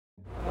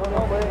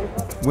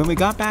When we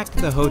got back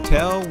to the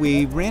hotel,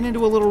 we ran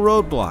into a little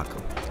roadblock,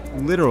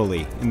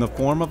 literally in the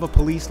form of a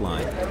police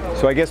line.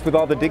 So I guess with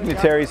all the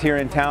dignitaries here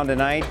in town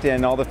tonight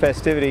and all the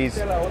festivities,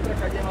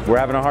 we're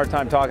having a hard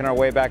time talking our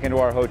way back into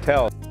our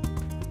hotel.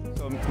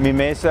 So, mi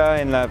mesa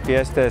en la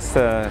fiesta es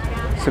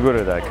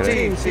segura,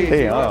 creo.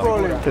 Sí, no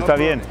problema. Está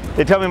bien.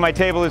 They tell me my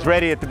table is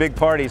ready at the big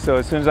party, so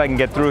as soon as I can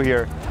get through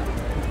here,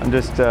 I'm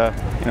just,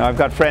 I've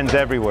got friends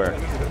everywhere.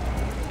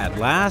 At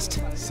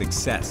last,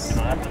 success.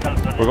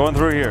 We're going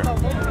through here.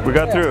 We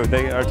got through.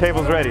 Our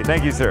table's ready.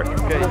 Thank you, sir.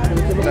 Okay.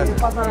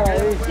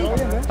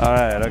 All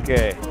right,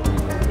 okay.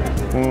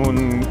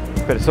 Un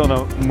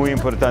persona muy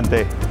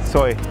importante.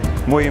 Soy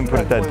muy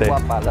importante.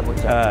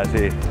 Ah,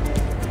 sí.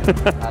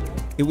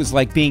 It was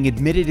like being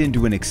admitted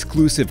into an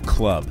exclusive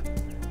club.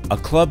 A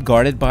club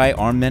guarded by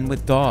armed men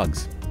with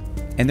dogs.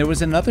 And there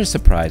was another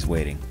surprise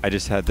waiting. I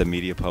just had the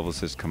media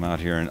publicist come out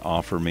here and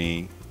offer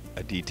me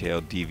a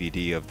detailed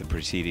DVD of the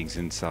proceedings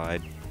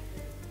inside.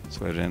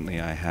 So evidently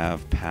I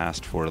have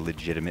passed for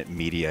legitimate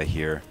media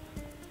here.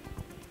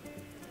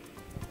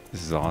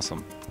 This is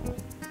awesome.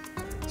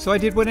 So I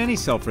did what any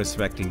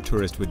self-respecting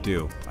tourist would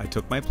do. I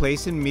took my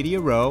place in Media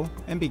Row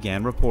and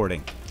began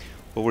reporting.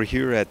 Well, we're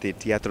here at the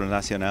Teatro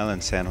Nacional in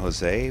San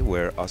Jose,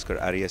 where Oscar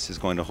Arias is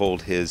going to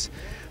hold his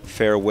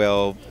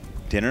farewell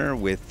dinner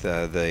with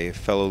the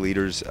fellow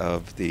leaders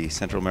of the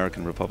Central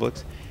American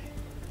republics.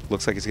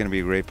 Looks like it's going to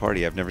be a great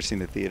party. I've never seen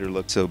the theater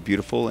look so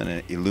beautiful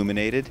and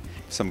illuminated.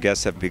 Some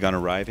guests have begun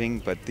arriving,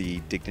 but the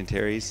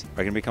dignitaries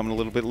are going to be coming a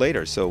little bit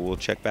later, so we'll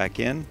check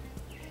back in.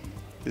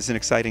 This is an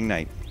exciting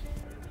night.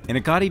 And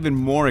it got even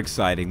more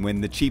exciting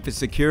when the chief of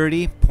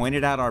security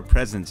pointed out our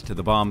presence to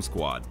the bomb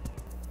squad.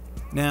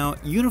 Now,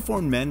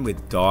 uniformed men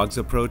with dogs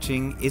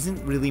approaching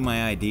isn't really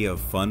my idea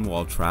of fun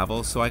while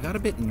travel, so I got a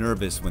bit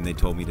nervous when they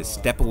told me to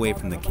step away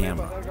from the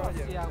camera.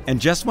 And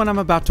just when I'm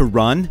about to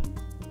run,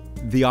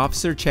 the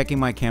officer checking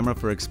my camera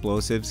for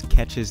explosives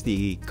catches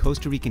the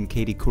Costa Rican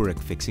Katie Couric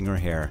fixing her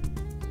hair,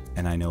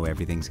 and I know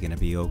everything's gonna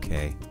be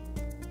okay.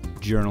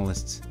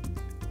 Journalists,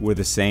 we're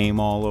the same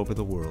all over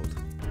the world.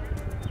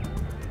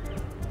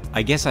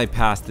 I guess I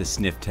passed the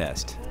sniff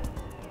test.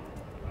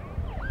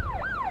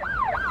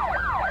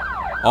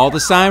 All the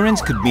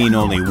sirens could mean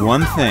only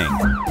one thing.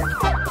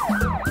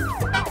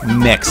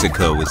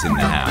 Mexico was in the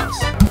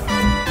house.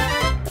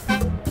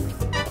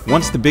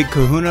 Once the big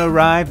kahuna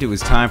arrived, it was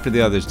time for the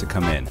others to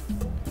come in.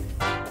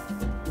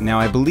 Now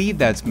I believe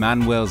that's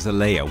Manuel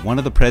Zelaya, one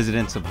of the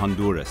presidents of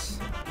Honduras.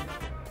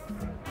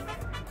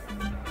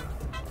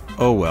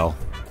 Oh well,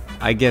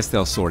 I guess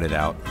they'll sort it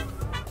out.